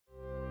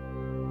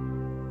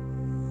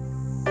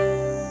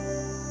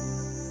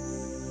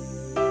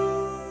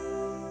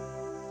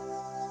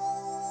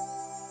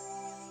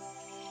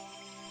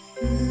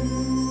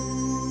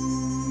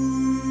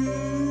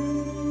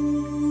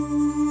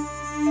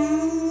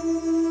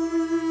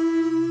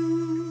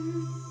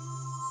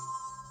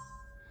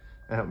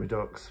my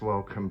ducks,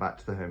 welcome back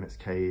to the Hermit's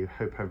Cave.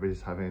 Hope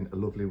everybody's having a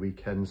lovely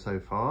weekend so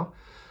far.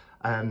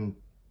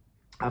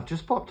 I've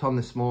just popped on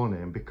this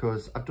morning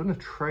because I've done a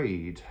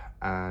trade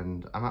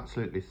and I'm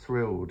absolutely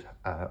thrilled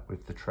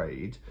with the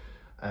trade.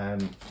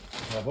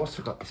 I've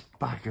also got this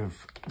bag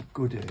of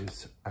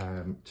goodies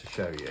to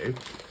show you.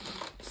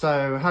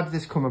 So how did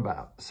this come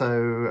about?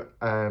 So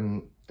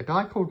a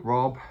guy called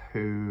Rob,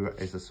 who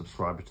is a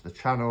subscriber to the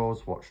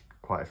channels, watched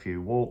quite a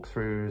few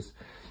walkthroughs,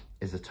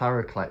 is a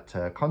tarot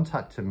collector,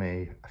 contacted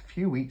me a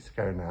few weeks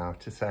ago now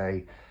to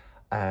say,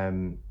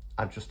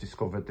 I've just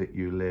discovered that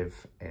you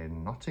live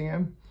in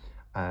Nottingham.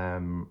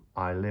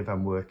 I live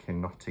and work in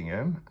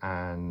Nottingham,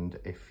 and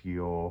if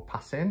you're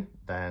passing,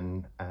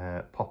 then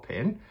pop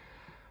in.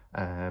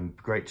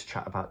 Great to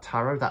chat about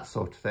tarot, that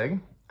sort of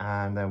thing.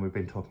 And then we've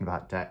been talking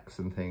about decks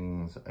and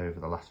things over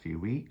the last few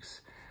weeks.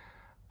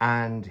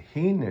 And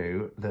he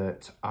knew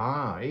that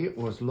I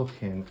was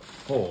looking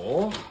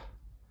for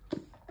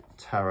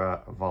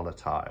Terra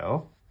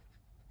Volatile,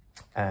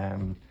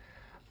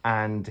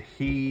 and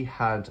he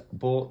had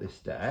bought this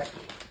deck,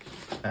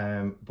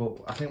 but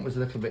I think was a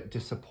little bit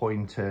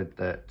disappointed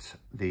that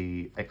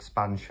the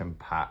expansion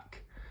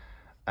pack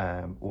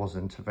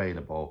wasn't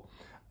available.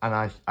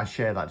 And I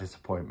share that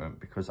disappointment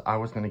because I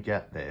was going to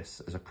get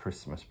this as a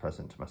Christmas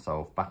present to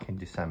myself back in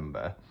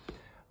December,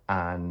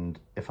 and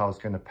if I was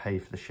going to pay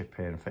for the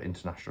shipping, for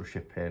international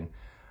shipping,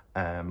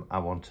 I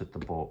wanted the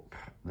book,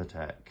 the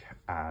deck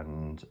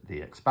and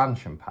the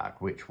expansion pack,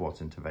 which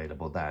wasn't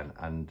available then,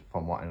 and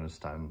from what I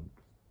understand,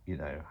 you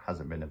know,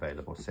 hasn't been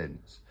available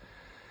since.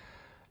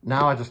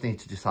 Now I just need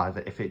to decide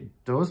that if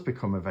it does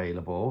become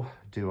available,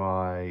 do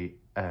I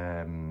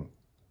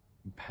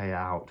pay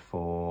out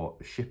for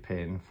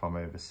shipping from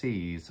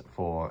overseas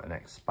for an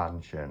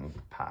expansion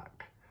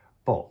pack?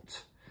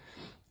 But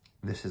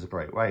this is a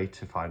great way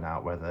to find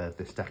out whether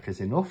this deck is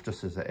enough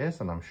just as it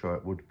is, and I'm sure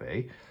it would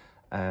be.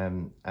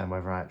 And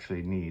whether I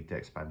actually need the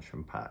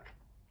expansion pack.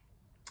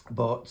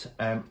 But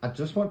I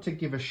just want to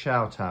give a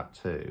shout out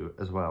to,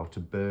 as well, to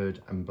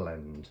Bird and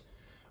Blend,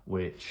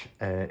 which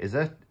is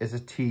a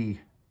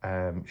tea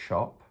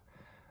shop.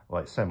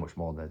 Well, it's so much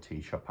more than a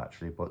tea shop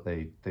actually, but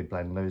they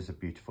blend loads of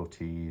beautiful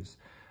teas.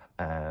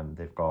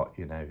 They've got,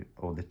 you know,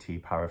 all the tea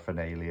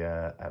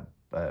paraphernalia,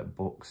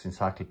 books,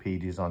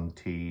 encyclopedias on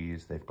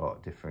teas. They've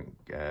got different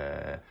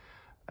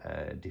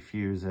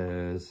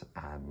diffusers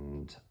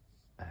and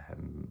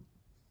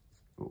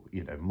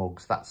you know,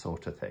 mugs, that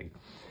sort of thing.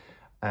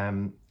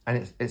 And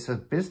it's a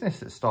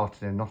business that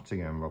started in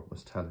Nottingham, Rob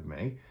was telling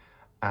me,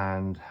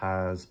 and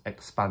has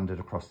expanded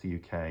across the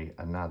UK,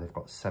 and now they've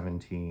got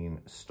 17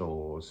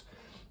 stores.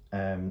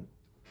 And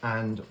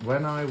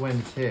when I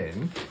went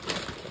in,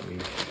 let me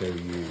show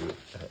you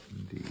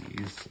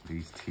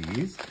these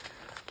teas.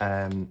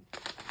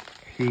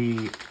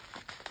 He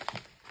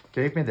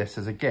gave me this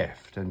as a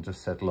gift and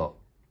just said, look,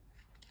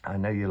 I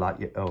know you like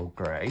your Earl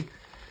Grey,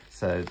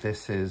 so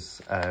this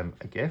is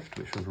a gift,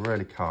 which was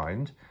really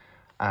kind,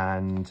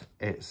 and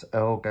it's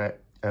Earl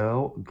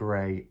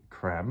Grey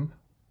creme,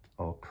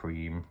 or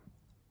cream.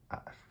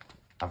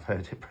 I've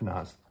heard it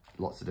pronounced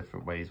lots of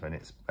different ways when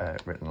it's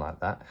written like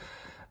that.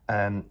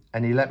 And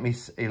he let me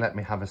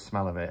have a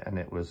smell of it, and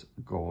it was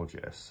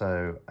gorgeous.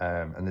 So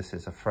and this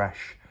is a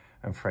fresh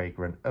and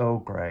fragrant Earl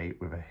Grey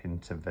with a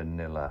hint of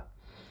vanilla,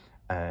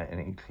 and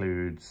it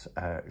includes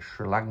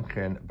Sri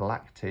Lankan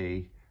black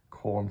tea,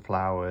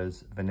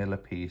 cornflowers, vanilla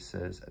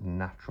pieces,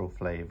 natural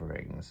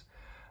flavourings,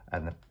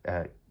 and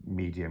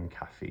medium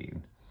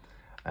caffeine.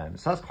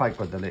 So that's quite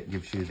good that it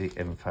gives you the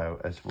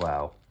info as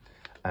well.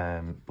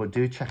 But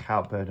do check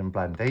out Bird and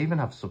Blend. They even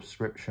have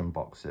subscription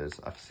boxes,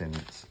 I've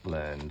since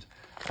learned,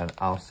 and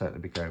I'll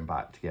certainly be going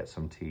back to get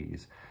some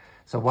teas.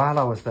 So while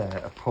I was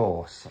there, of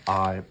course,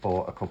 I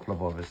bought a couple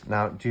of others.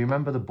 Now, do you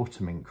remember the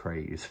buttermint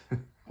craze?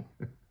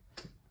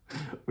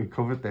 We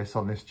covered this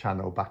on this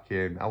channel back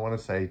in, I want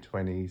to say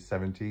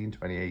 2017,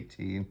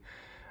 2018,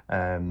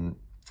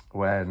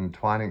 when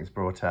Twinings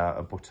brought out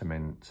a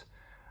buttermint,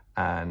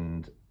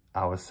 and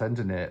I was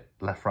sending it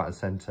left, right and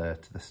centre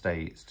to the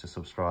States to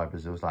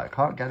subscribers. It was like, I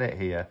can't get it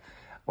here.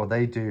 Well,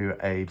 they do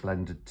a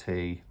blended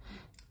tea,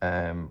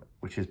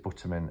 which is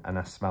buttermint, and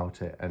I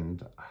smelt it,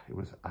 and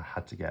I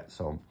had to get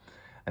some.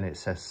 And it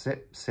says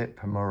Sip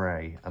Sip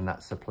Murray, and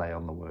that's the play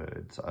on the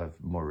words of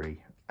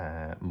Murray,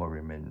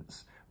 Murray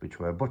mints, which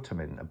were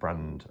buttermint, a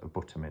brand of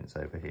buttermints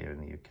over here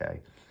in the UK.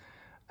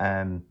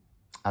 And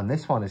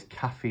this one is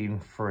caffeine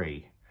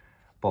free,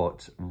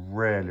 but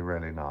really,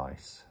 really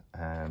nice.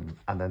 And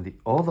then the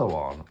other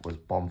one was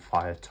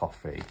bonfire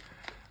toffee,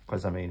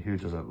 because I mean, who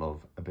doesn't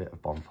love a bit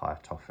of bonfire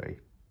toffee?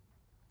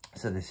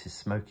 So this is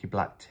smoky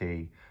black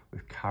tea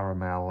with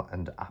caramel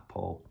and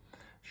apple,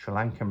 Sri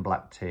Lankan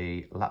black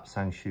tea,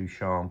 Lapsang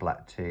Souchong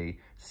black tea,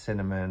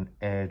 cinnamon,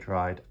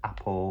 air-dried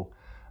apple,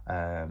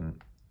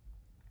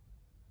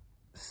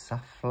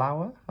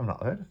 safflower, I've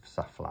not heard of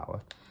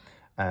safflower,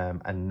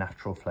 and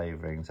natural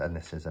flavourings, and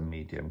this is a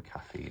medium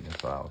caffeine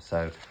as well.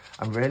 So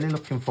I'm really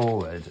looking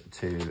forward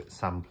to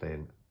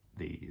sampling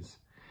these.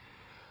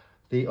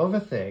 The other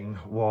thing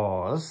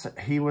was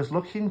he was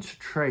looking to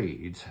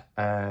trade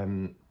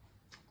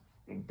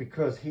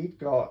because he'd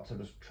got, I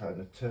was trying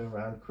to turn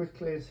around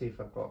quickly and see if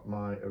I've got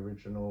my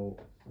original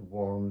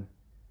one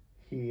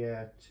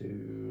here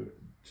to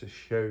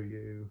show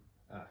you.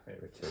 Ah, here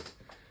it is.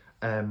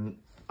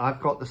 I've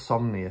got the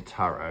Somnia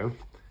Tarot,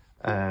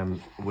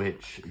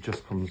 which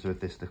just comes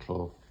with this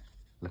little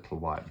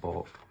white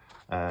book.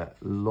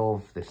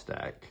 Love this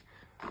deck.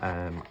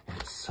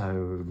 It's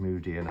so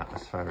moody and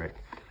atmospheric.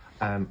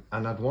 And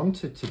I'd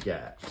wanted to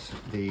get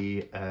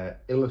the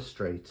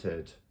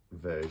illustrated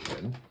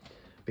version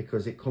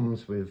because it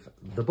comes with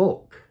the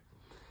book,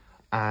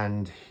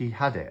 and he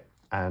had it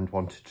and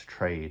wanted to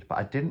trade, but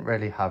I didn't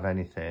really have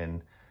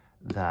anything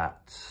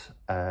that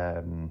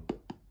that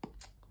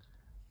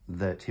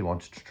he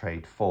wanted to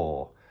trade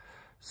for.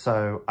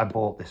 So I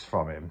bought this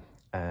from him,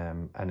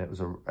 and it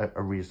was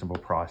a reasonable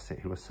price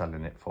that he was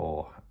selling it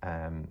for.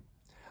 And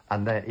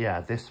then,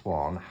 yeah, this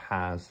one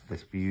has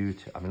this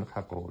beauty. I mean, look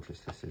how gorgeous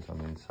this is on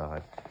the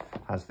inside.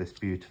 Has this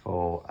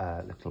beautiful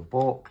little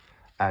book,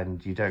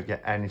 and you don't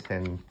get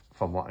anything,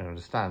 from what I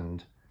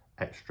understand,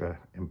 extra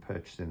in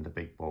purchasing the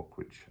big book,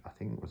 which I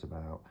think was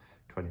about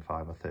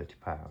 25 or 30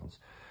 pounds.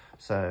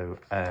 So,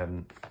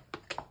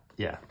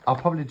 yeah, I'll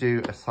probably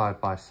do a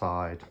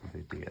side-by-side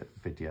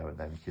video, and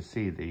then you can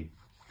see the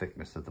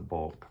thickness of the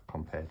book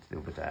compared to the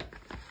other deck.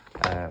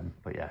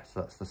 But yeah,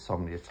 so that's the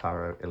Somnia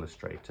Tarot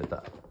Illustrated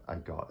that I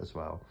got as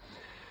well.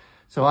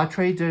 So I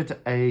traded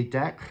a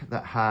deck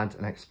that had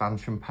an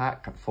expansion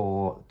pack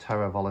for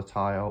Terra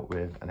Volatile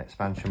with an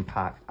expansion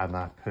pack, and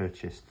I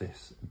purchased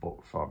this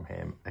book from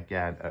him,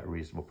 again at a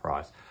reasonable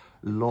price.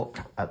 Look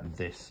at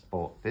this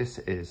book. This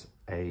is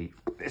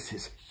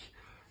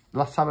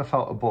last time I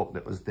felt a book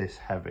that was this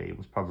heavy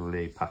was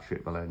probably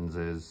Patrick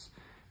Valenz's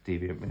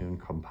Deviant Moon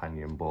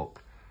companion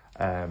book.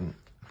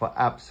 But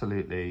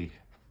absolutely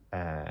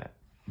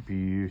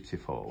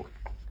beautiful,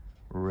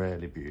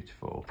 really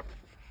beautiful.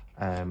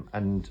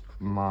 And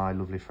my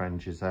lovely friend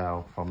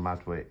Giselle from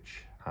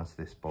Madwich has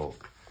this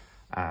book,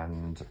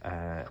 and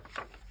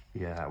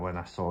yeah, when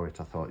I saw it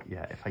I thought,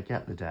 yeah, if I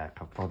get the deck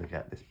I'll probably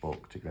get this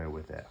book to go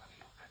with it.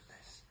 Look at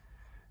this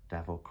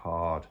devil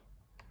card.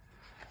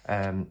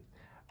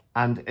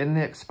 And in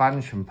the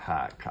expansion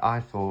pack, I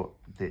thought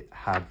it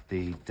had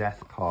the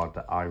death card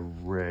that I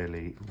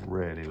really,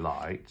 really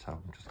liked.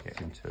 I'm just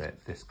getting to it,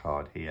 this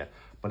card here,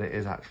 but it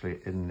is actually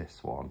in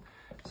this one.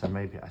 So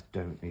maybe I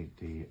don't need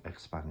the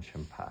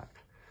expansion pack.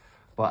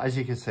 But as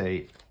you can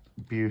see,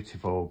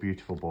 beautiful,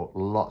 beautiful book.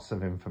 Lots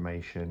of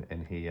information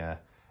in here.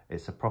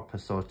 It's a proper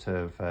sort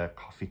of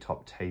coffee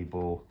top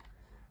table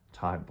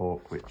type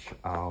book, which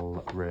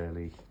I'll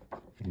really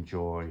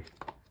enjoy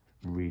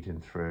reading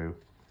through.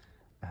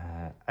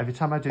 Every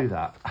time I do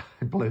that,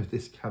 I blow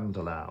this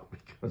candle out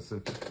because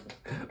of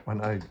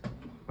when I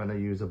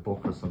use a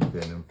book or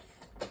something and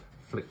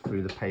flick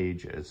through the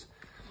pages,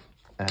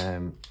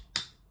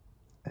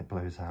 it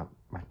blows out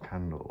my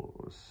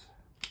candles.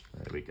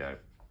 There we go.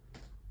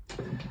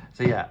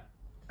 So yeah,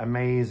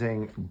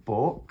 amazing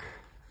book.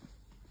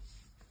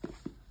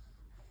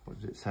 What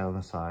does it say on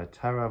the side?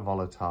 Terra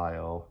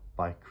Volatile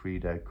by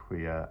Credo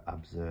Quia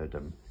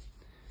Absurdum.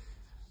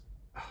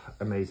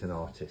 Amazing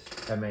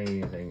artist,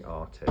 amazing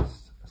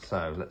artist.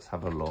 So let's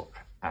have a look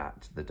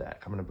at the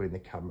deck. I'm going to bring the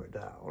camera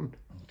down.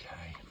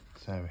 Okay,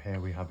 so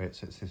here we have it.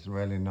 So it's this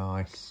really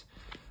nice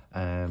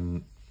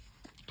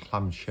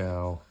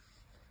clamshell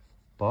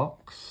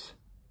box.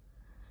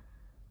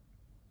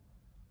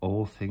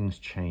 All things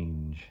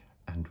change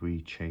and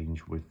we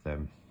change with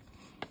them.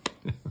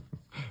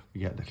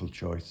 We get little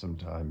choice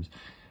sometimes.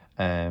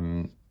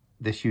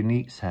 This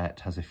unique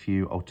set has a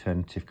few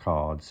alternative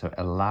cards, so it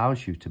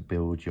allows you to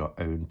build your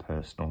own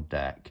personal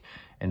deck.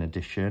 In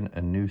addition,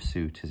 a new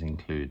suit is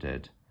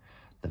included,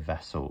 the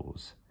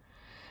Vessels.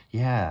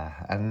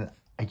 Yeah, and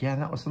again,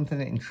 that was something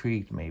that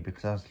intrigued me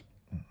because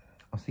I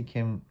was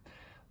thinking,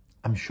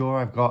 I'm sure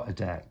I've got a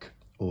deck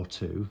or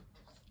two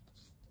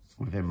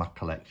within my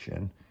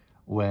collection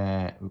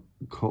where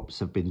cups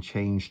have been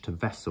changed to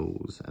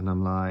vessels, and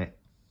I'm like,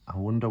 I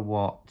wonder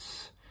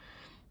what...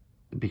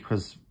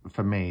 Because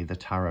for me, the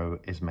tarot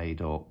is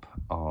made up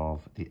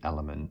of the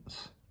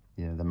elements.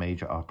 You know, the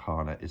major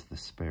arcana is the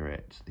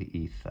spirit, the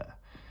ether.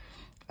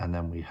 And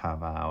then we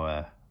have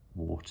our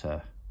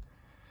water,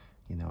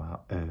 you know, our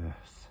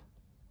earth,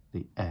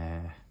 the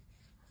air,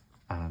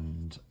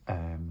 and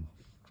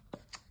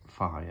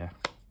fire.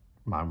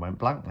 Mine went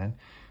blank then.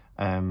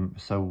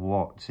 So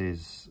what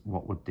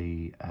would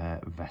the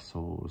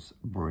vessels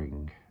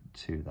bring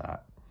to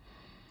that?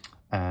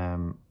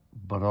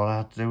 But all I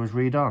had to do was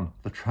read on.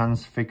 The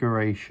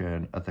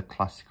transfiguration of the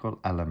classical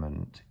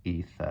element,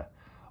 ether,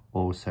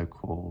 also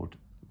called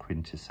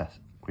quintessence.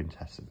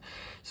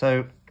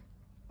 So,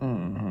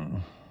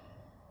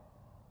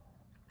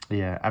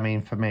 yeah, I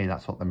mean, for me,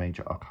 that's what the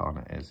major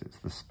arcana is. It's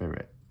the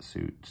spirit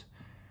suit.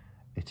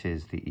 It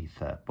is the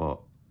ether,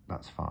 but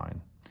that's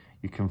fine.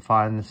 You can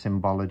find the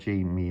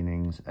symbology,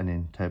 meanings, and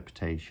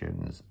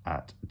interpretations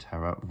at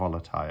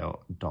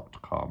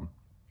terravolatile.com.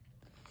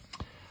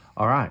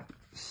 All right.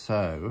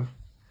 So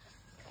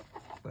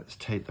let's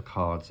take the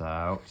cards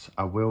out.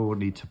 I will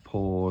need to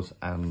pause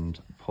and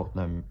put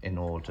them in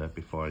order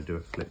before I do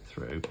a flip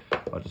through.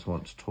 I just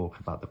want to talk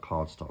about the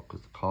cardstock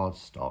because the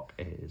cardstock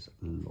is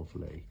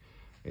lovely.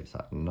 It's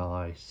that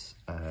nice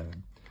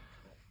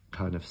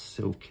kind of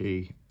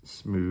silky,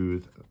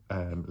 smooth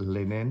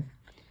linen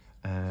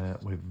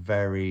with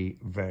very,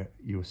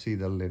 you'll see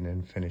the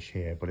linen finish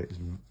here, but it's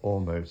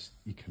almost,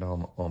 you can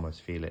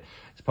almost feel it.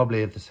 It's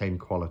probably of the same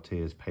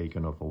quality as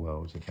Pagan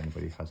Otherworlds if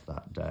anybody has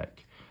that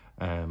deck.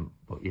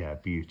 But yeah,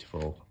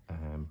 beautiful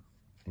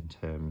in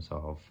terms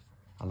of,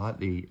 I like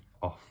the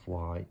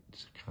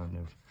off-white kind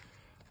of,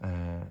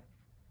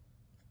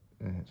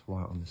 it's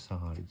white on the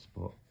sides,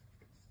 but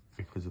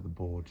because of the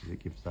borders,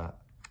 it gives that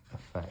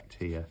effect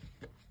here.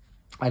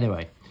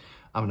 Anyway,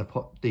 I'm going to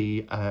put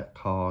the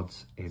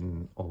cards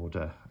in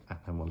order and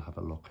then we'll have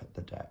a look at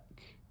the deck.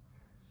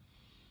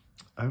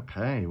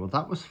 Okay, well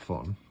that was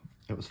fun.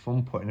 It was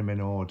fun putting them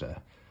in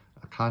order.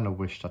 I kind of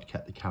wished I'd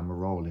kept the camera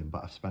rolling,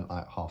 but I've spent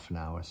like half an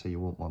hour, so you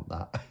won't want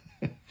that.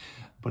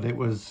 But it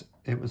was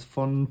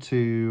fun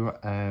to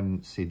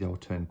see the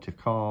alternative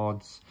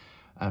cards,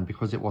 and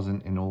because it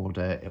wasn't in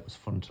order, it was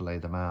fun to lay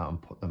them out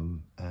and put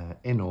them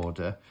in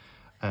order.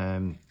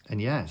 And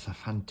yeah, it's a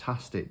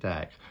fantastic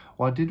deck.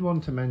 What I did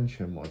want to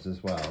mention was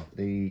as well,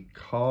 the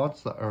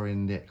cards that are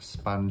in the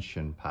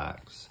expansion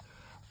packs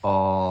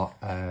are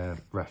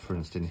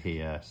referenced in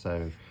here,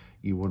 so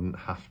you wouldn't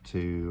have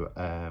to,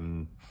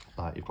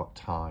 like you've got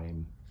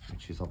Time,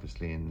 which is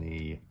obviously in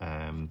the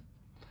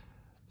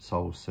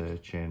Soul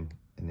Searching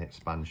in the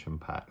expansion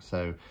pack.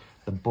 So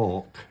the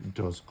book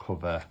does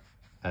cover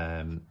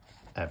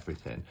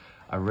everything.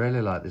 I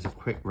really like, there's a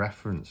quick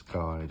reference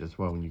guide as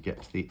well when you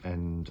get to the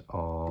end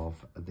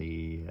of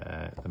the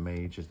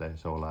majors.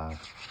 There's all our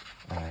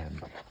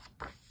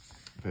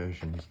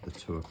versions of the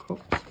Two of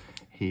Cups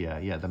here.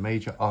 Yeah, the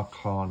Major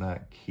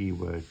Arcana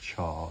keyword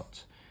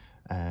chart.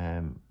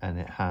 And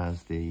it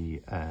has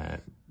the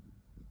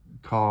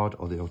card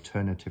or the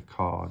alternative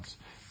cards,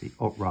 the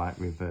upright,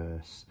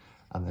 reverse,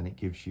 and then it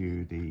gives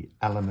you the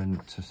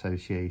element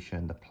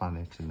association, the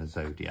planet and the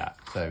zodiac.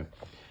 So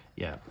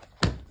yeah,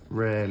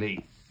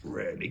 really,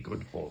 really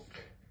good book.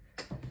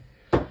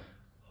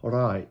 All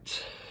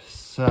right,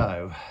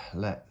 so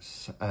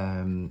let's,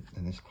 and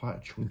it's quite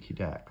a chunky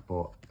deck,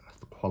 but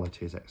the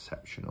quality is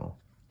exceptional.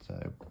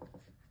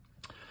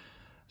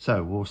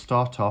 So we'll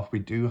start off. We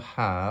do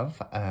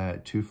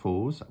have two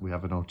Fools. We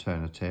have an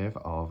alternative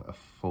of a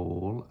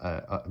Fool,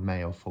 a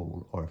male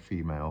Fool or a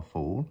female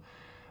Fool.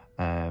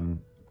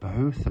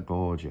 Both are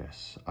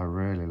gorgeous. I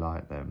really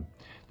like them.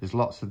 There's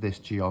lots of this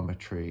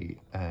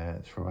geometry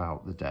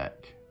throughout the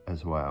deck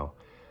as well.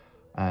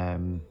 I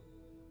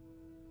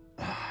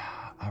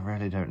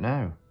really don't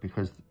know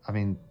because, I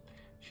mean,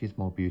 she's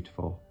more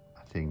beautiful,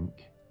 I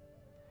think.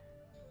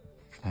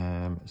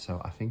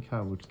 So I think I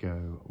would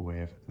go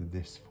with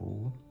this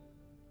Fool.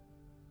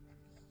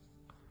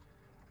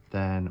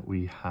 Then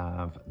we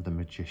have the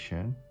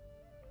Magician.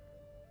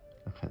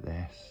 Look at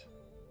this.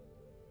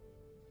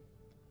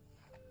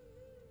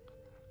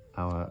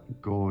 Our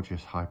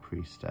gorgeous High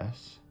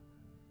Priestess.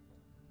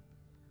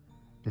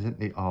 Isn't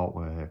the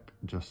artwork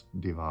just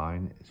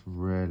divine? It's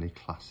really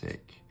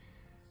classic.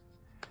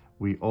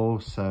 We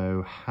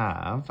also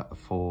have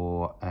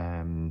for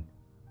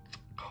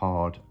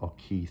card or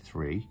key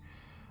 3,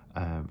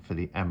 for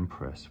the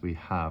Empress, we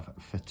have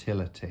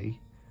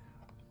Fertility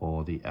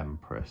or the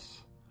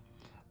Empress.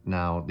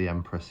 Now, the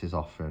Empress is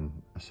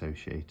often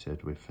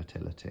associated with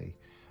fertility,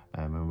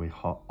 and we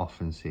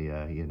often see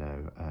her, you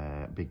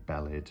know,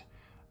 big-bellied,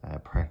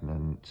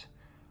 pregnant,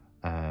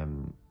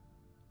 and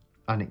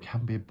it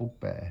can be a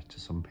bugbear to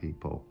some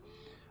people.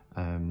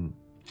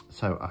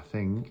 So I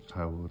think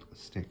I would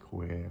stick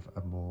with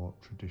a more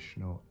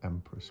traditional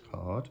Empress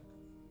card.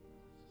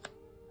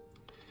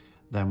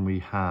 Then we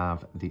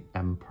have the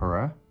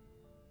Emperor.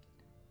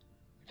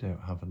 We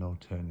don't have an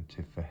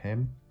alternative for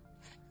him.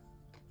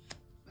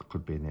 It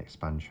could be in the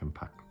expansion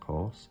pack, of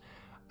course.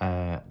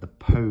 The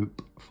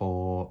Pope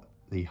for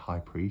the High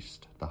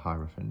Priest, the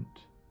Hierophant.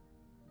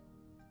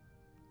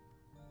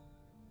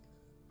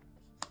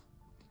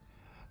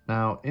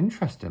 Now,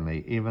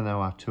 interestingly, even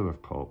though our Two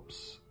of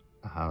Cups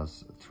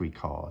has 3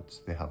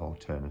 cards, they have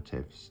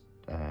alternatives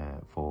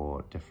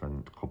for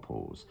different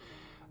couples.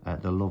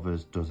 The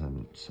Lovers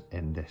doesn't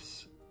in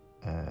this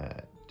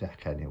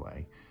deck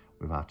anyway,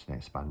 without an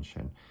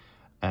expansion.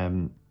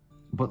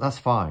 But that's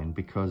fine,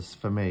 because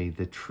for me,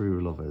 the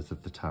true lovers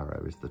of the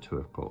tarot is the Two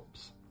of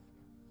Cups.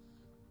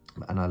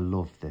 And I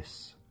love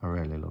this. I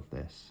really love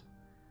this.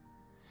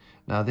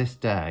 Now, this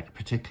deck,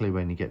 particularly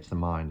when you get to the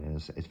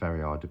minors, is very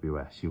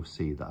RWS. You'll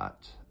see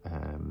that.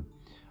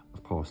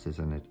 Of course, there's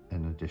an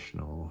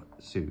additional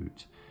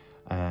suit.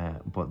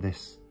 But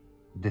this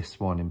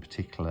one in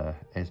particular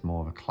is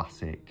more of a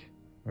classic.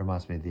 It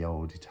reminds me of the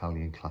old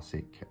Italian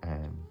classic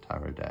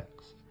tarot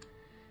decks.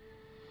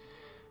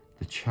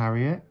 The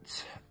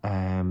Chariot.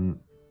 I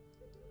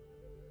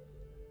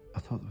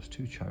thought there was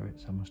 2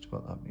 chariots. I must have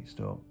got that mixed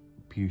up.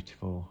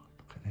 Beautiful.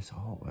 Look at this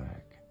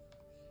artwork.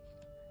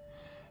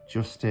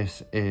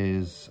 Justice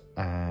is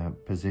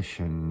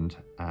positioned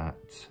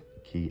at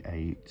key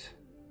 8.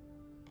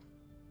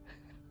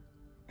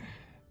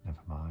 Never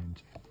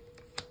mind.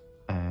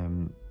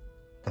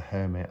 The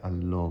Hermit, I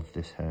love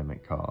this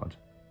Hermit card.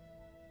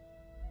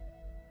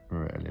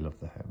 Really love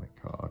the Hermit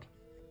card.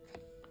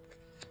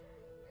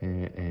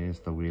 Here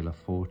is the Wheel of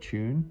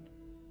Fortune.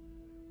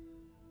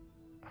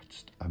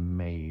 Just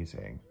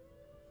amazing.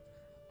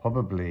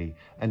 Probably,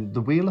 and the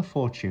Wheel of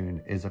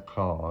Fortune is a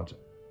card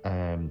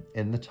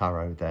in the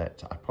tarot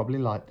that I probably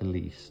like the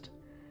least.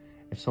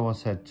 If someone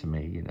said to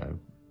me, you know,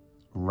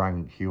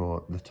 rank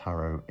the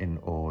tarot in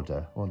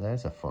order, well,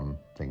 there's a fun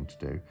thing to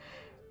do.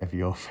 Of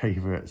your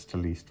favourites to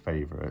least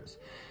favourites.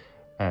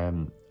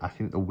 I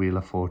think the Wheel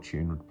of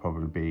Fortune would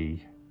probably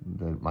be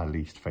my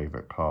least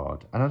favourite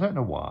card. And I don't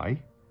know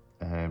why,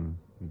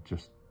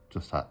 just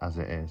as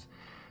it is.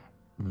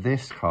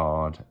 This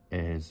card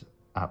is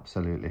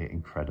absolutely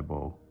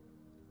incredible.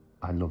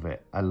 I love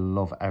it. I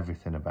love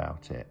everything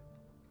about it.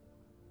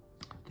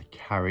 The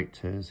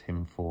characters,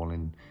 him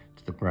falling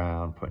to the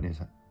ground, putting his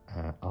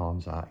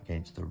arms out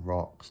against the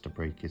rocks to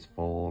break his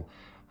fall,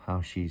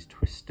 how she's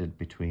twisted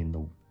between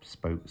the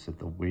spokes of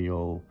the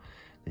wheel,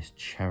 this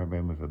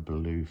cherubim with a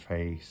blue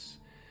face.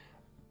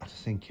 I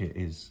just think it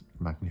is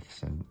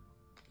magnificent.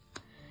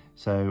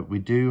 So we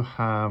do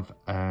have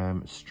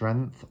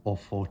strength or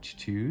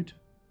fortitude.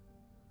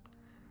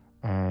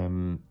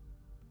 We've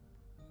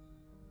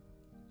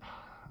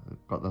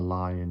got the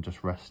lion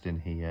just resting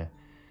here.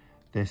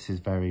 This is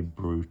very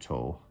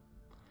brutal.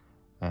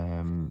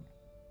 But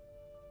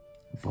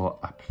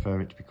I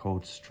prefer it to be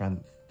called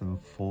strength than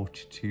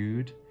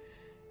fortitude.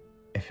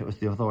 If it was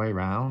the other way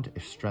around,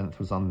 if strength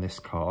was on this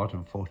card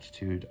and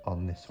fortitude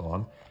on this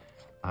one,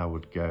 I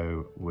would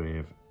go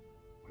with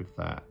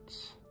that.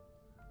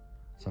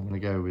 So I'm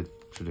going to go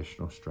with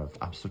traditional strength.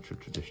 I'm such a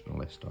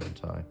traditionalist,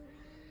 aren't I?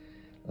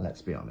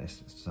 Let's be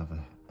honest. Let's just have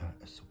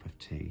a sup of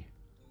tea.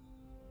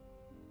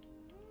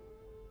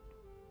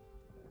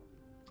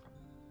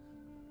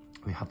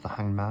 We have the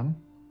Hangman.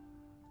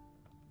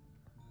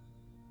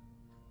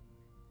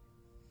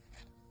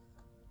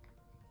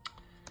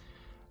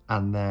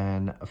 And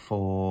then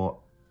for,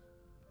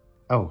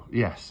 oh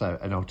yes, so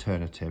an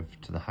alternative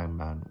to the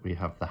Hangman, we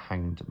have the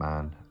Hanged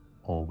Man,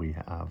 or we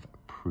have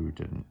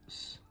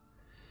Prudence.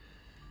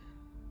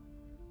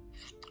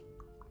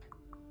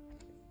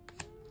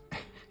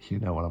 You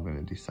know what I'm going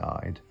to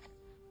decide.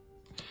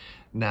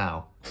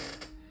 Now,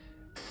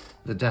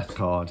 the Death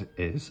card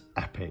is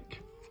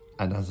epic.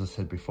 And as I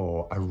said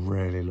before, I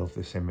really love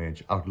this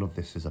image. I would love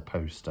this as a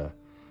poster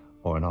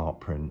or an art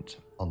print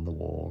on the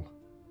wall.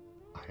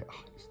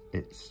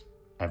 It's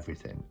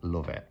everything,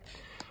 love it.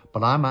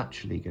 But I'm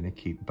actually going to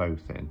keep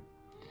both in,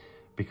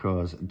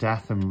 because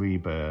death and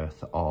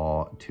rebirth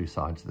are two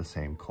sides of the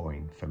same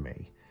coin for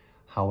me.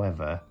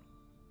 However,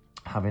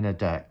 having a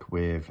deck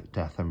with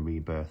death and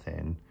rebirth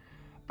in,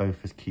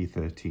 both as key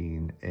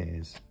 13,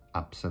 is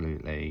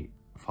absolutely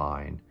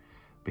fine,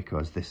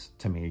 because this,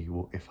 to me,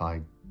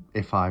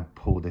 if I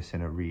pull this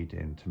in a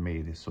reading, to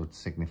me this would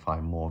signify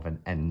more of an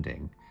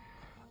ending.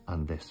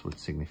 And this would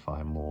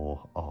signify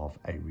more of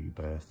a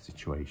rebirth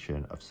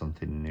situation, of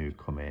something new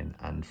coming,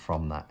 and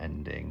from that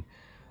ending,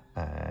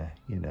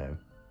 you know,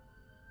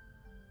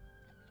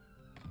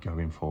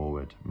 going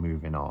forward,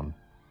 moving on.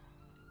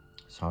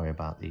 Sorry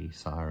about the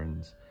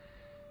sirens.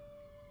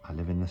 I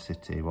live in the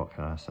city, what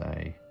can I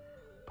say?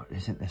 But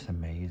isn't this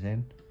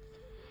amazing?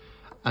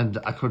 And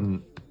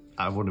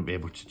I wouldn't be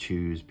able to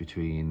choose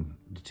between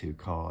the two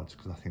cards,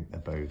 because I think they're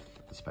both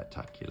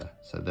spectacular.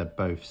 So they're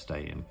both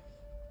staying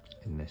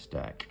in this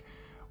deck.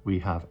 We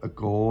have a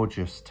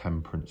gorgeous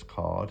Temperance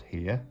card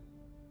here.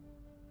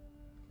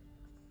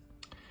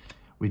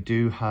 We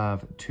do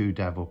have two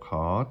Devil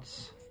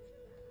cards.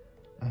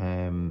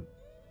 And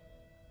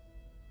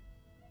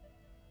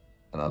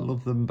I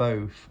love them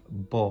both,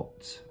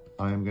 but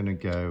I am going to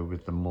go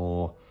with the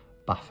more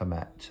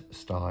Baphomet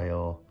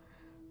style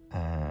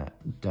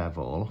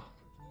Devil.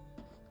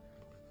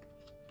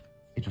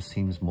 It just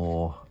seems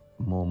more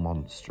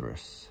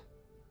monstrous.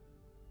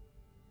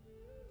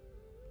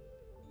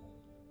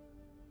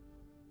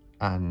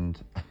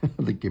 And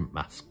the gimp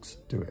masks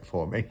do it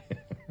for me.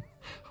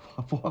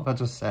 What have I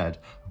just said?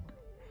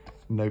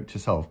 Note to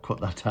self, cut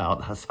that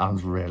out. That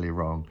sounds really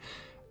wrong.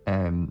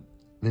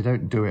 They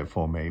don't do it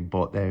for me,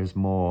 but there's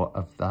more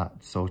of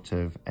that sort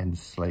of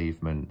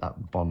enslavement,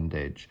 that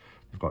bondage.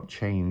 They've got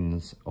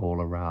chains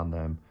all around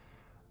them.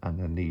 And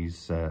then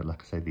these,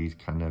 like I say, these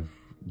kind of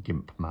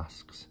gimp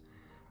masks.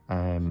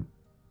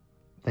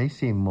 They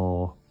seem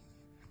more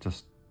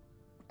just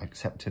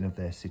accepting of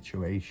their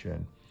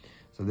situation.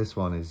 So this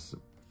one is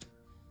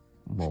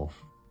more,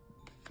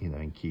 you know,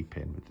 in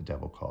keeping with the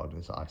Devil card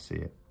as I see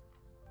it.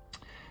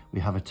 We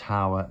have a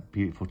tower,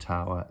 beautiful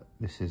tower.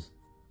 This is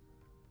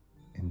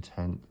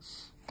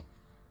intense.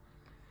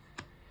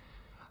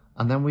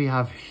 And then we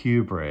have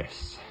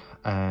hubris.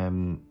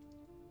 And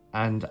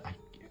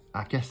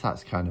I guess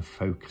that's kind of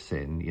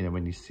focusing, you know,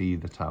 when you see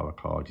the tower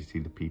card, you see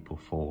the people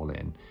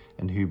falling.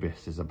 And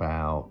hubris is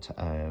about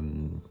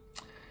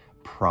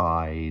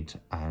pride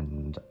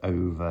and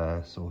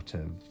over sort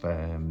of,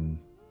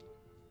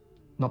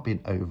 not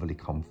being overly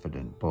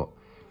confident, but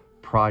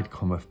pride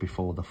cometh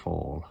before the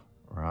fall,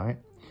 right?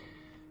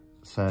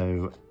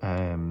 So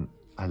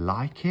I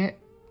like it,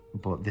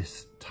 but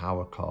this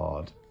Tower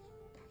card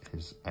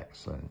is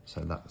excellent.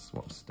 So that's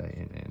what's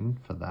staying in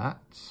for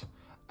that.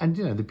 And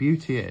you know, the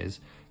beauty is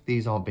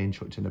these aren't being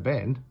chucked in a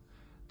bin.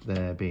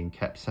 They're being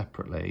kept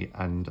separately,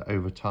 and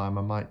over time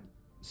I might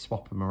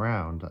swap them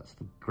around. That's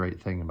the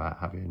great thing about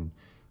having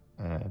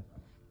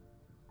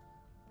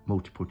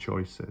multiple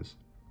choices.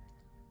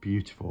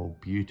 Beautiful,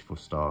 beautiful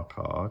star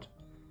card,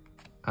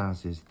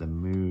 as is the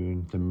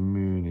moon. The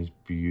moon is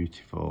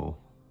beautiful.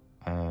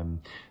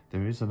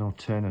 There is an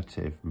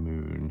alternative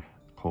moon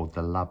called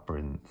the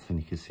Labyrinth, and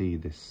you can see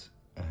this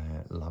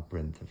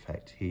labyrinth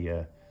effect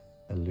here,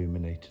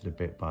 illuminated a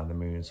bit by the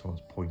moon.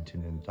 Someone's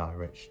pointing in the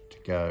direction to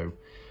go.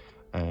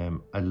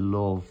 I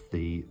love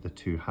the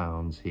two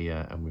hounds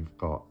here, and we've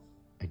got,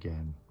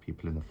 again,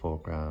 people in the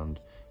foreground.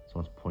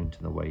 Someone's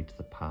pointing the way to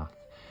the path.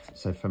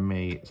 So for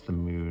me, it's the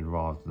moon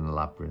rather than the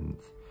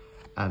labyrinth.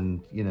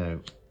 And, you know,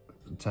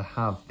 to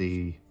have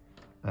the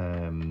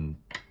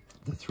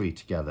three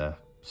together,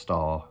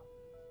 star,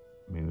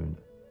 moon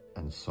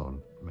and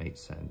sun, makes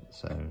sense.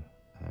 So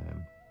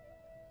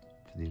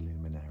for the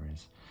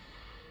luminaries.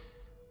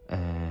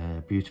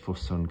 Beautiful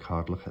sun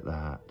card, look at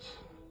that.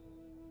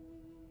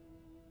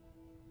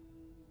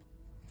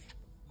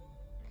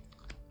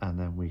 And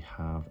then we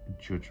have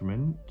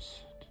Judgment.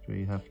 Did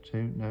we have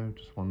two? No,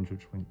 just one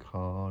Judgment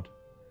card.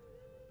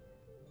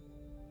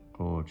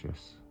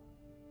 Gorgeous.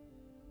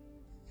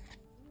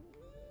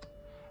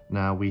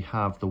 Now we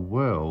have the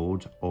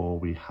world, or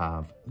we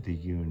have the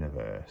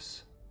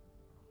universe.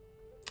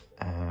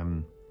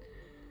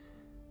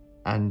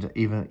 And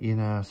even, you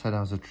know, I said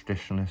I was a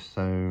traditionalist,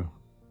 so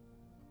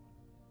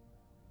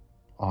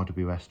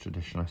RWS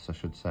traditionalist, I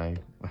should say,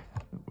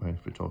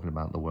 if we're talking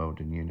about the world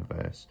and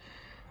universe.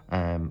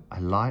 I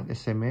like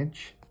this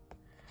image,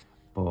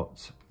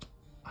 but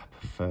I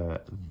prefer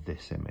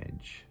this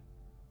image.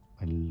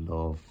 I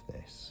love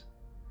this.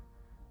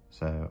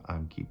 So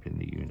I'm keeping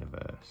the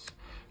universe.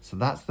 So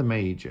that's the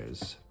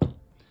majors. I'll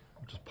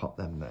just pop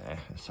them there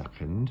a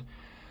second.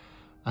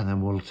 And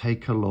then we'll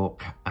take a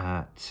look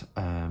at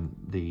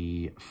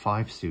the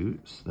 5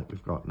 suits that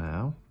we've got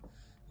now.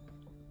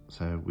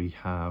 So we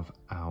have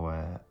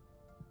our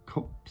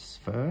cups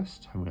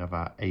first, and we have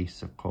our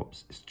Ace of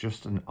Cups. It's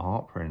just an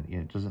art print, you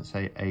know, it doesn't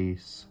say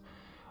ace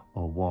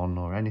or 1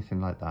 or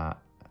anything like that.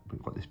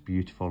 We've got this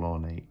beautiful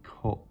ornate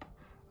cup.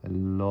 I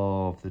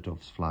love the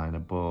doves flying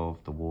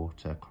above, the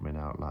water coming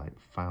out like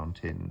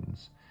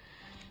fountains.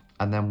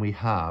 And then we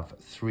have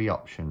 3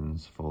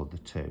 options for the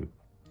 2.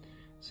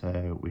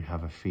 So we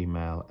have a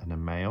female and a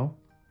male.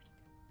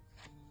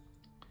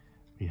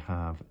 We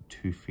have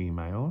 2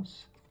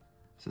 females.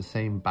 It's the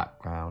same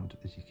background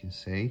as you can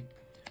see.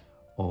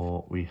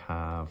 Or we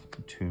have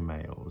 2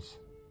 males.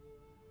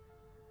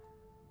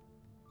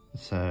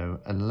 So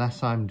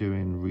unless I'm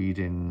doing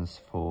readings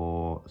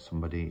for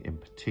somebody in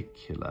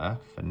particular,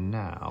 for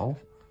now,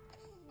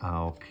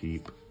 I'll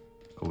keep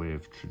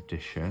with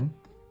tradition.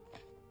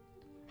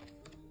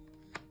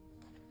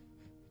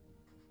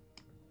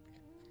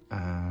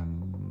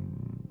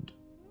 And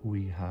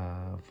we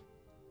have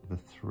the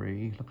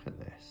 3, look at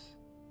this.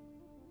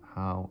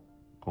 How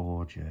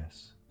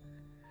gorgeous.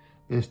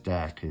 This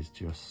deck is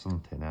just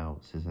something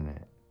else, isn't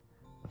it?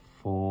 The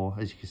 4,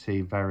 as you can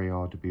see, very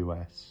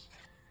RWS.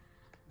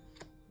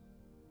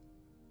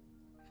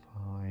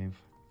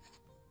 5,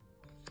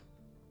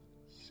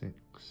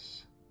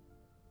 6.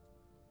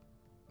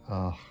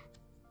 Oh,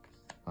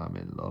 I'm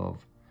in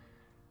love.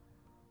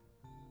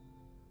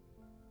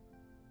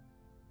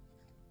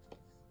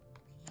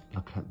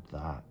 Look at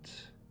that.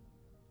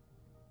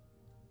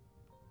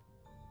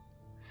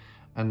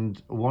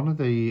 And one of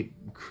the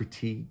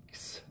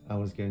critiques I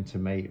was going to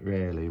make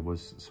really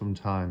was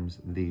sometimes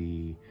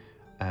the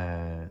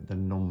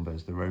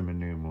numbers, the Roman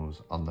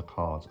numerals on the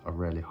cards are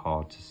really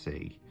hard to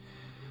see.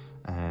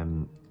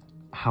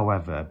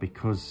 However,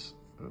 because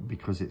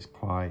it's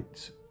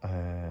quite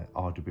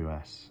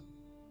RWS,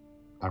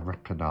 I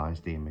recognise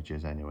the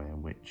images anyway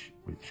and which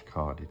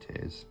card it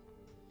is.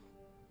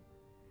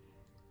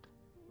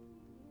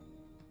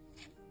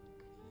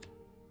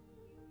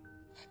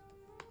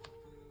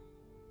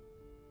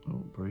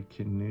 Oh,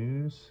 breaking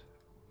news.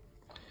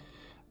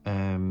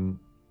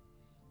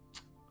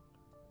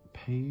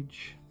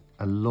 Page.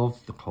 I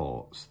love the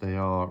courts. They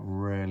are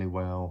really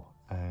well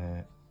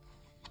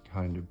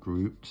kind of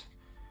grouped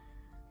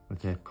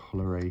with their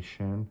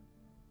coloration.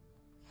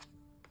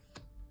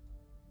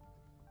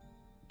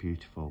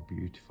 Beautiful,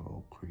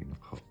 beautiful Queen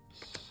of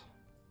Cups.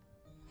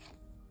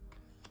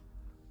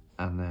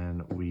 And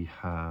then we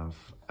have,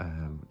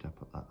 did I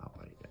put that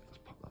way? Yeah, let's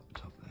pop that at the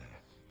top there.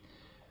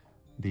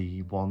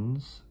 The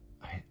wands,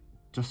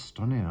 just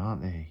stunning,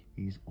 aren't they?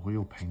 These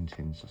oil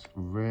paintings, just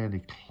really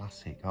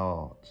classic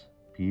art.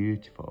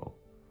 Beautiful.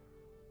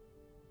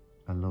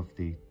 I love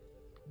the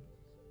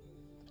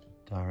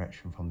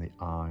direction from the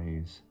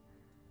eyes.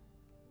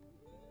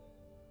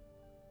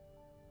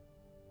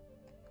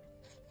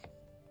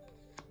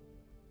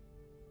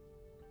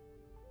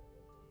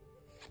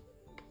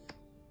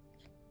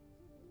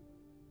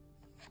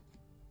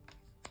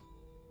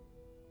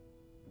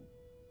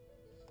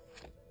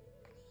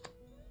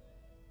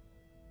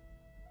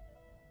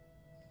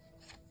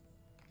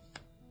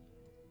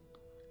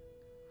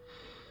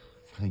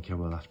 think I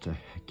will have to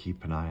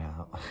keep an eye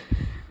out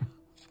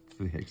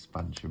for the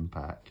expansion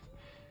pack.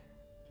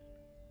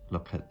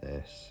 Look at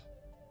this.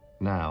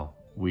 Now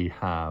we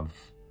have,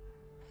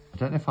 I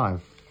don't know if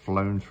I've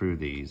flown through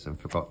these and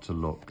forgot to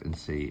look and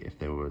see if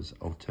there was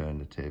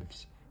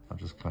alternatives. I've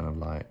just kind of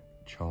like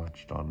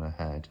charged on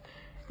ahead.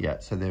 Yeah,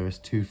 so there is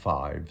 2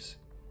 5s.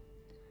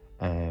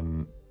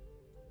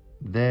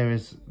 There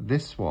is,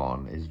 this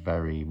one is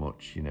very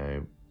much, you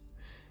know,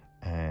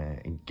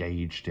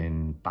 engaged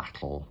in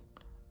battle.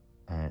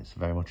 It's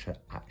very much an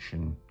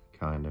action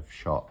kind of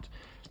shot.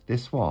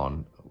 This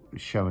one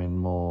showing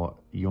more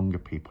younger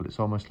people. It's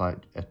almost like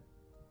a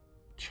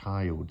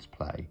child's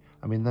play.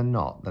 I mean, they're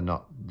not,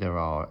 there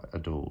are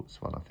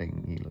adults. Well, I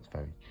think he looks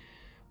very,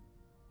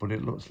 but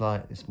it looks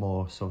like it's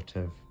more sort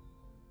of,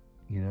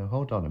 you know,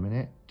 hold on a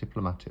minute,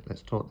 diplomatic,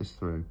 let's talk this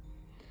through.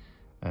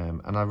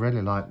 And I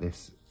really like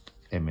this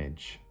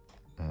image.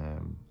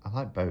 I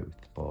like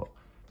both, but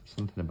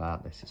something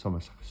about this, it's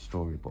almost like a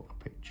storybook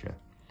picture.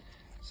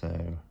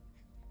 So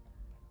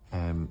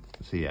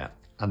yeah,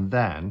 and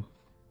then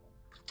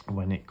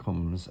when it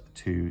comes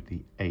to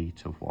the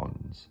 8 of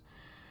Wands,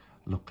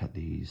 look at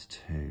these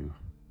 2.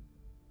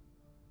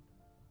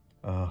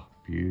 Oh,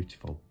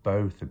 beautiful.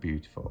 Both are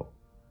beautiful,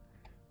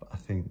 but I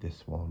think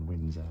this one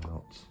wins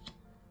out.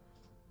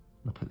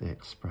 Look at the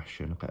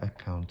expression, look at her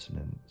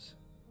countenance.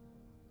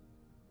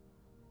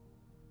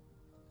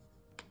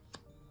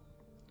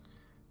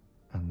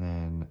 And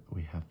then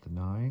we have the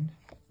 9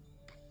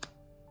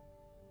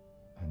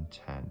 and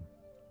 10.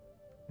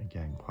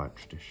 Again, quite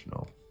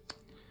traditional.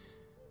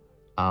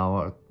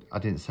 I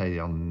didn't say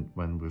on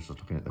when we were just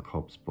looking at the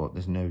cups, but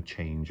there's no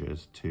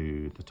changes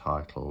to the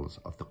titles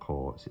of the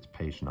courts. It's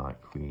Page, Knight,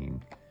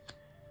 Queen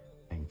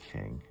and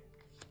King.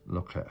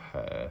 Look at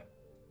her.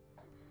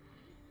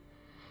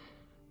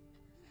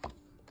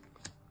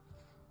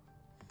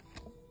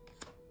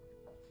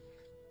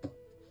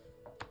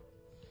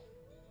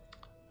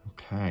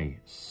 Okay,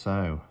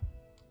 so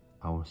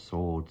our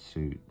sword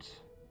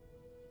suit.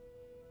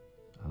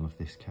 I love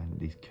this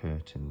these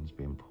curtains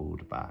being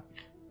pulled back.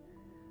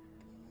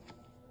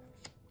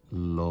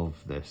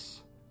 Love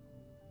this.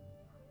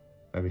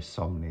 Very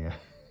Somnia.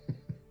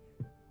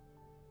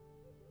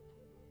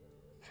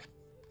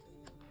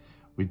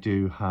 We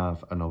do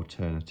have an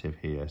alternative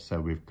here. So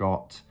we've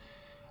got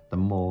the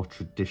more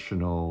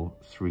traditional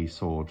 3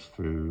 swords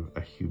through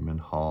a human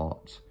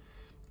heart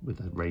with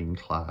the rain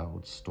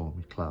clouds,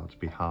 stormy clouds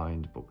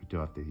behind, but we do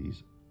have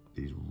these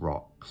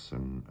rocks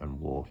and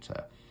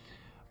water.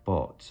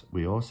 But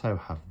we also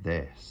have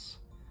this,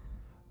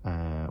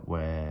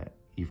 where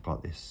you've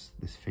got this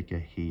figure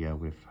here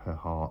with her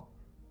heart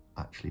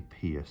actually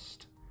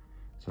pierced.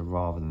 So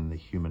rather than the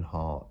human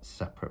heart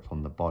separate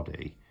from the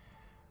body,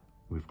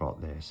 we've got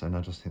this. And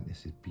I just think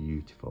this is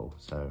beautiful.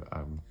 So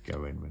I'm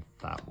going with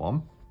that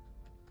one.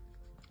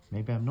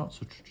 Maybe I'm not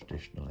such a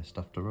traditionalist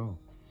after all.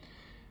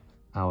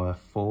 Our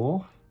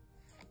 4,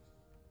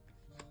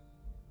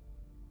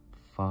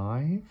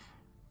 5.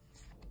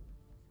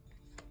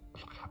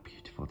 Look how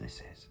beautiful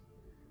this is.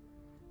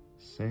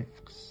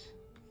 6.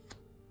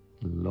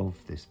 Love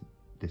this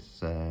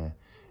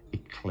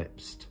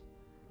eclipsed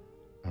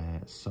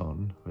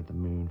sun with the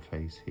moon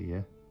face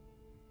here.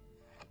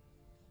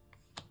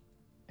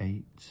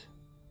 8.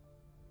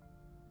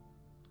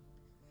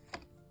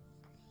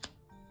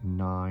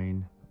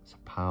 9. It's a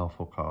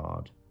powerful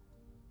card.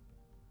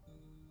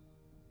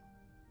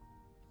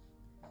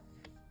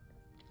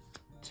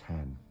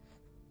 10.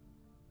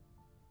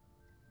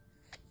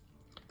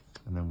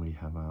 And then we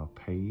have our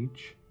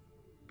page,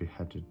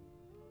 beheaded,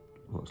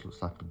 what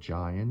looks like a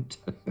giant.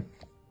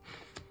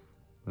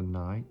 The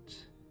knight,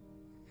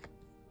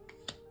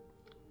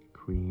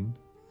 queen,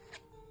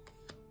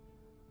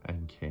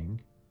 and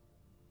king.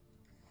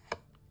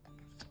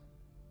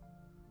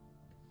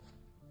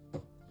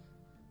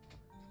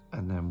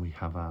 And then we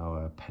have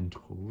our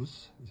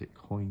pentacles. Is it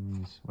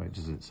coins? Wait,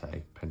 does it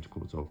say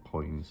pentacles or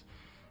coins?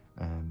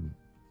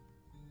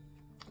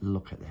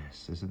 Look at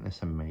this. Isn't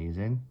this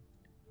amazing?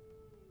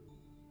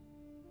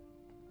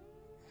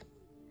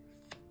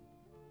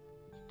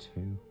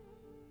 2.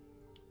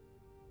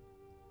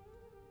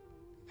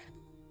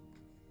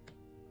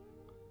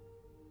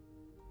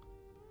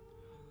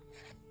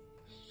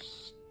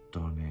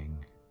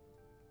 Stunning.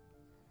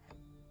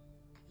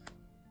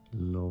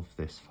 Love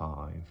this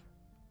 5.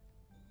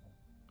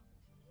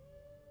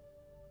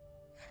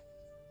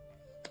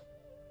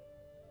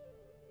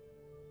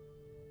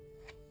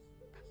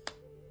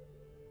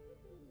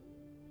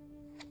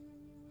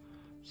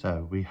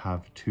 So we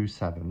have 2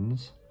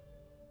 7s.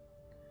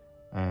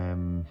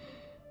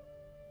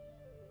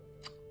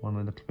 One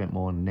a little bit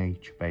more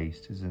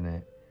nature-based, isn't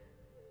it?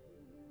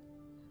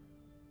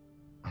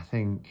 I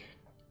think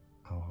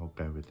I'll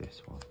go with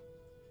this one.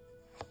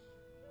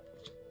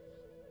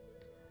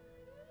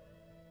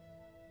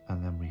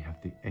 And then we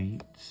have the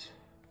 8,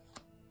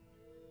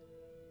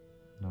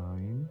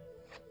 9,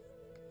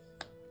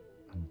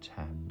 and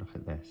 10. Look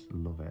at this,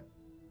 love it.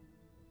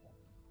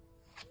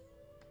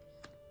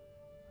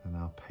 And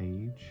our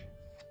page,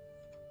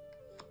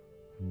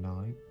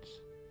 knight,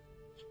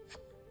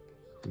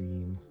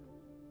 Cream.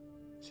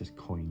 It says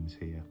coins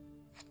here.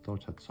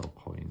 Thought I'd saw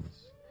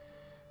coins.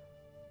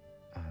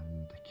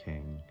 And the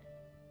king.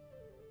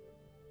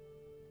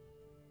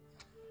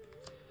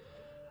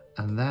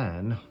 And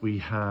then we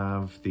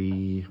have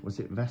the, was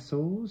it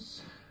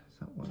vessels? Is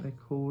that what they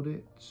called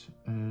it?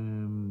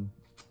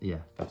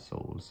 Yeah,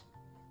 vessels.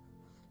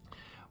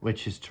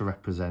 Which is to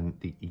represent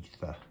the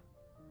ether.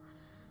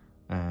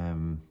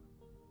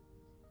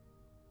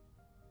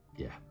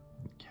 Yeah,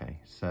 okay,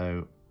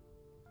 so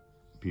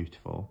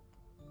beautiful.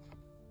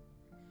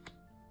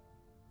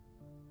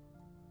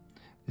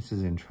 This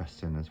is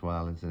interesting as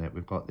well, isn't it?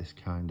 We've got this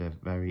kind of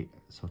very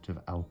sort of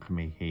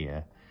alchemy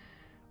here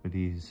with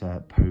these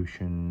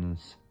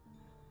potions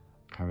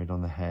carried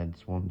on the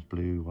heads. One's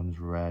blue, one's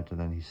red, and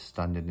then he's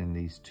standing in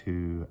these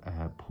two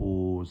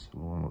pools.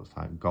 One looks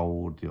like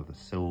gold, the other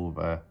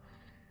silver.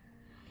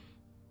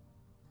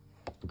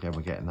 Again,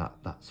 we're getting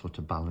that sort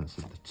of balance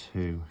of the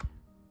 2,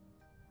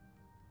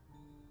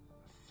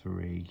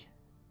 3.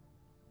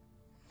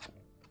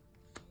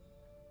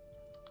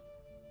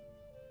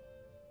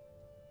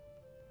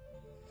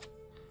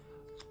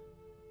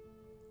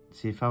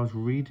 See, if I was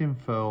reading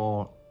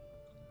for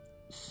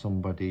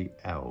somebody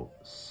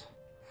else,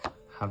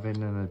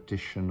 having an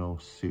additional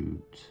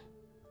suit,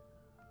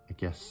 I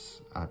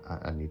guess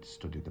I need to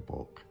study the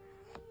book.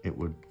 It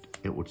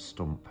would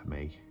stump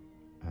me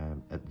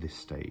at this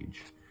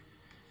stage.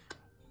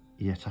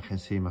 Yet I can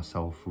see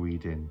myself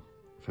reading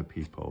for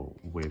people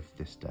with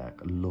this deck.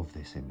 I love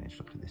this image.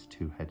 Look at this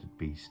 2-headed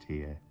beast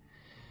here.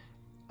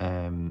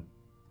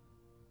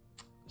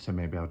 So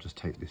maybe I'll just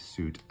take this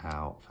suit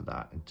out for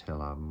that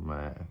until I'm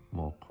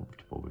more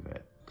comfortable with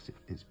it, because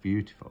it's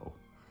beautiful.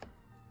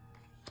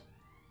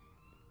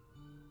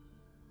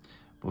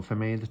 But for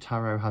me, the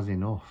tarot has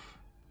enough,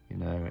 you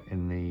know,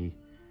 in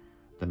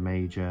the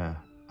major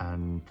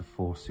and the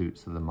 4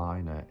 suits of the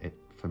minor.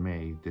 For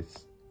me,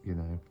 this, you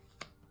know,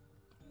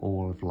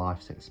 all of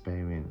life's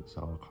experience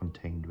are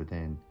contained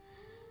within.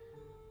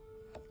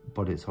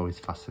 But it's always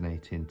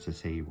fascinating to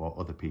see what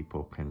other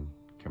people can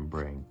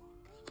bring.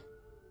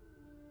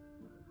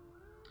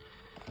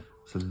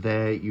 So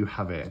there you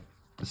have it.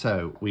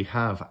 So we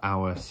have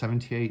our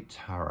 78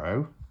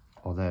 tarot,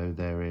 although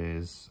there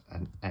is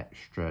an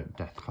extra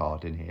death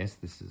card in here. So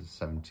this is a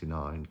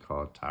 79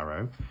 card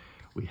tarot.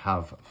 We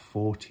have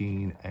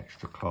 14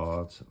 extra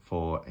cards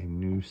for a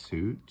new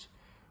suit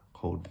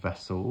called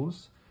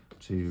Vessels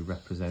to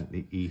represent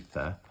the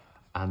ether.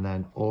 And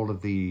then all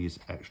of these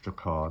extra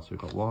cards, we've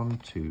got 1,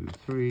 2,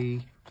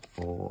 3,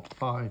 4,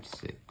 5,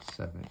 6,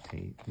 7,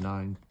 8,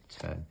 9,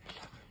 10,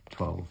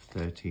 12,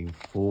 13,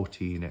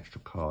 14 extra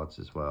cards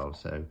as well.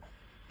 So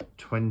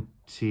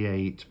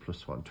 28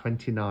 plus 1,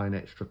 29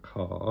 extra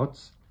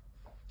cards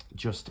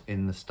just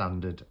in the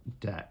standard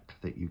deck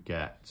that you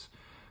get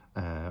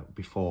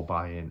before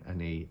buying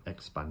any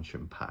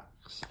expansion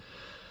packs.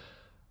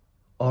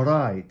 All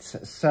right,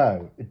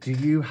 so do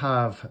you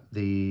have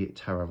the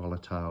Terra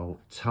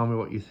Volatile? Tell me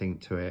what you think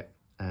to it,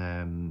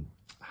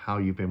 how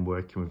you've been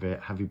working with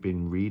it. Have you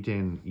been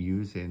reading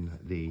using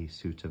the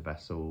suit of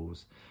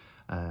vessels?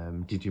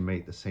 Did you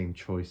make the same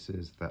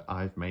choices that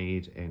I've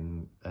made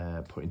in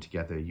putting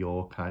together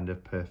your kind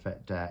of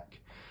perfect deck?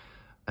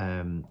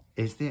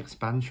 Is the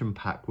expansion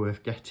pack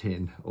worth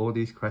getting? All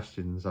these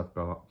questions I've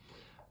got.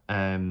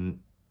 And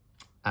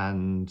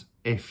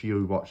if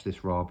you watch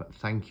this, Rob,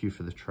 thank you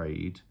for the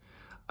trade.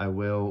 I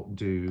will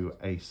do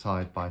a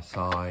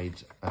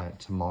side-by-side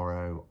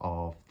tomorrow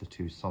of the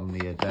 2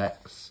 Somnia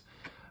decks.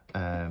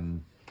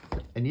 And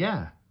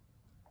yeah,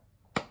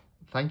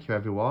 thank you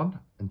everyone.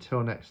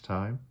 Until next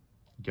time,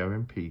 go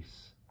in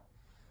peace.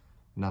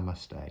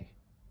 Namaste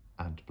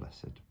and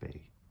blessed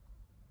be.